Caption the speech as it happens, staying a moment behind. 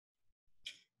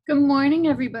Good morning,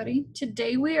 everybody.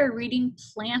 Today we are reading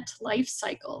Plant Life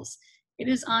Cycles. It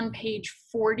is on page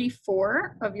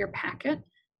 44 of your packet.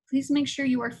 Please make sure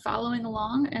you are following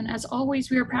along, and as always,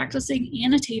 we are practicing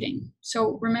annotating.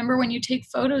 So remember, when you take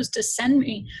photos, to send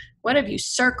me what have you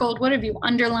circled, what have you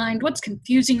underlined, what's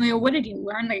confusing you, what did you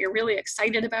learn that you're really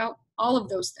excited about, all of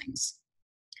those things.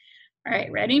 All right,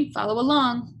 ready? Follow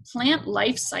along. Plant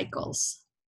Life Cycles.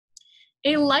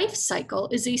 A life cycle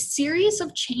is a series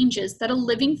of changes that a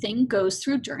living thing goes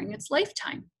through during its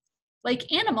lifetime.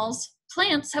 Like animals,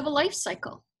 plants have a life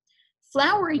cycle.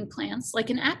 Flowering plants, like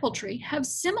an apple tree, have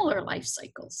similar life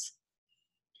cycles.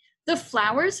 The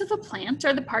flowers of a plant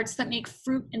are the parts that make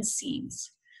fruit and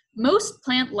seeds. Most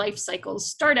plant life cycles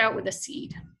start out with a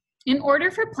seed. In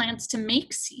order for plants to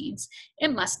make seeds,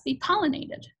 it must be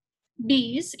pollinated.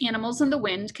 Bees, animals in the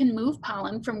wind, can move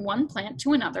pollen from one plant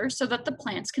to another so that the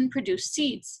plants can produce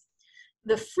seeds.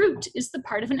 The fruit is the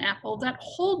part of an apple that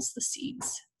holds the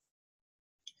seeds.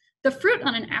 The fruit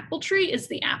on an apple tree is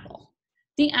the apple.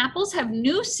 The apples have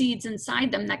new seeds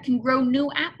inside them that can grow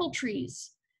new apple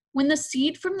trees. When the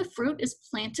seed from the fruit is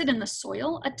planted in the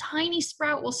soil, a tiny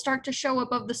sprout will start to show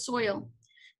above the soil.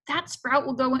 That sprout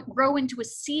will grow into a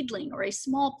seedling or a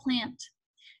small plant.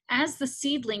 As the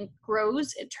seedling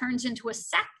grows, it turns into a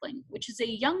sapling, which is a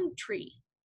young tree.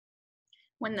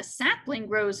 When the sapling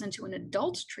grows into an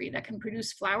adult tree that can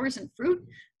produce flowers and fruit,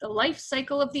 the life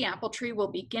cycle of the apple tree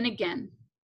will begin again.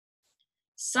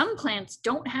 Some plants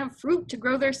don't have fruit to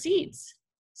grow their seeds.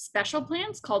 Special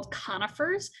plants called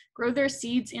conifers grow their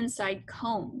seeds inside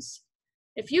cones.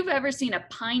 If you've ever seen a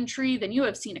pine tree, then you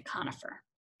have seen a conifer.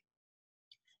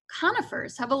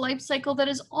 Conifers have a life cycle that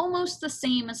is almost the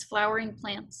same as flowering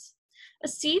plants. A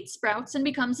seed sprouts and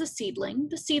becomes a seedling.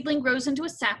 The seedling grows into a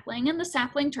sapling, and the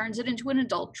sapling turns it into an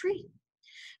adult tree.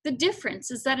 The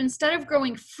difference is that instead of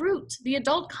growing fruit, the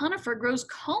adult conifer grows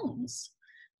cones.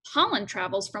 Pollen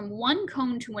travels from one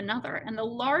cone to another, and the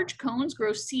large cones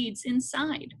grow seeds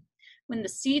inside. When the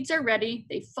seeds are ready,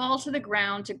 they fall to the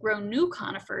ground to grow new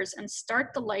conifers and start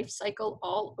the life cycle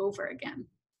all over again.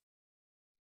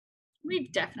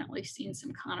 We've definitely seen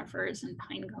some conifers and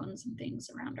pine cones and things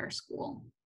around our school.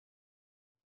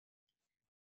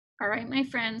 All right, my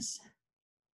friends.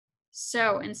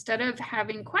 So instead of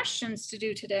having questions to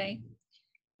do today,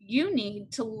 you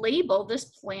need to label this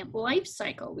plant life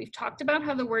cycle. We've talked about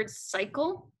how the word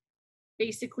cycle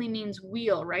basically means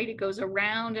wheel, right? It goes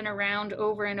around and around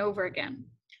over and over again.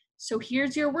 So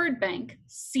here's your word bank: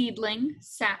 seedling,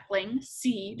 sapling,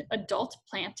 seed, adult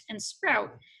plant, and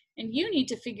sprout. And you need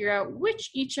to figure out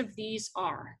which each of these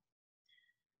are.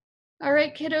 All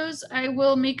right, kiddos, I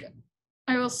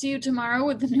will see you tomorrow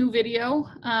with the new video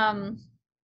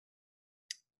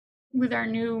with our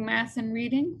new math and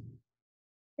reading.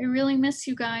 I really miss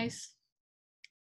you guys.